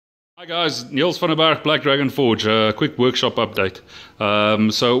Hi guys, Niels van der Berg, Black Dragon Forge, quick workshop update.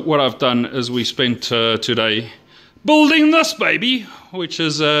 So what I've done is we spent today building this baby, which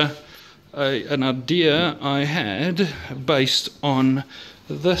is an idea I had based on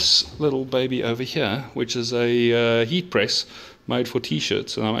this little baby over here, which is a heat press made for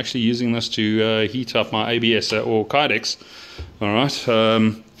t-shirts, and I'm actually using this to heat up my ABS or KYDEX.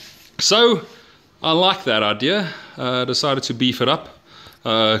 Alright, so I like that idea, decided to beef it up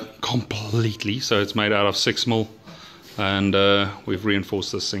completely. So it's made out of 6mm, and we've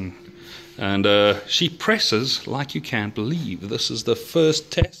reinforced this thing, and she presses like you can't believe. This is the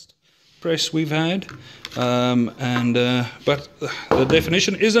first test press we've had, but the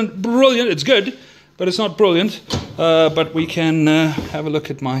definition isn't brilliant. It's good, but it's not brilliant. But we can have a look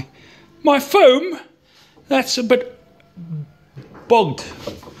at my foam. That's a bit bogged.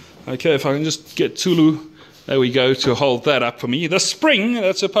 Okay, if I can just get Tulu, there we go, to hold that up for me. The spring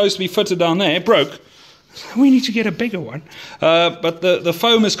that's supposed to be fitted down there broke. We need to get a bigger one. But the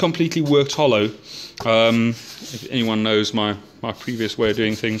foam is completely worked hollow. If anyone knows my previous way of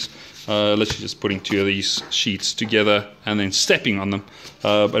doing things, literally just putting two of these sheets together and then stepping on them.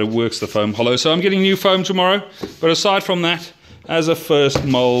 But it works the foam hollow. So I'm getting new foam tomorrow. But aside from that, as a first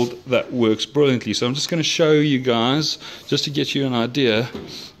mold, that works brilliantly. So I'm just going to show you guys, just to get you an idea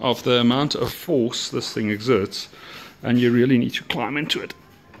of the amount of force this thing exerts, and you really need to climb into it.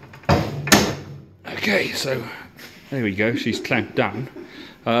 Okay, so there we go, she's clamped down.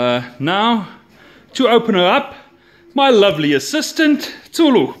 Now, to open her up, my lovely assistant,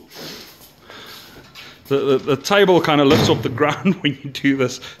 Tulu. The table kind of lifts off the ground when you do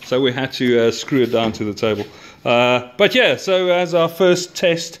this, so we had to screw it down to the table. But yeah, so as our first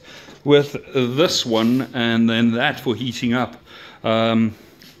test with this one, and then that for heating up,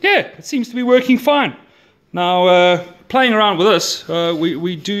 yeah, it seems to be working fine. Now, playing around with this,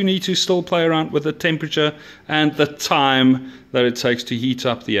 we do need to still play around with the temperature and the time that it takes to heat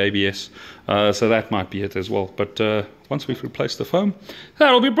up the ABS. So that might be it as well. But once we've replaced the foam,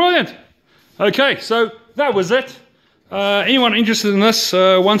 that'll be brilliant. Okay, so that was it. Anyone interested in this,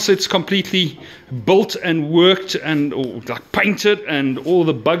 once it's completely built and worked and like painted and all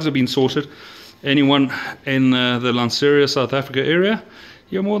the bugs have been sorted, anyone in the Lanseria, South Africa area,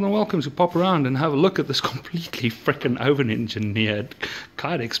 you're more than welcome to pop around and have a look at this completely frickin' over-engineered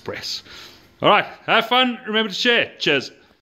KYDEX Press. Alright, have fun, remember to share. Cheers.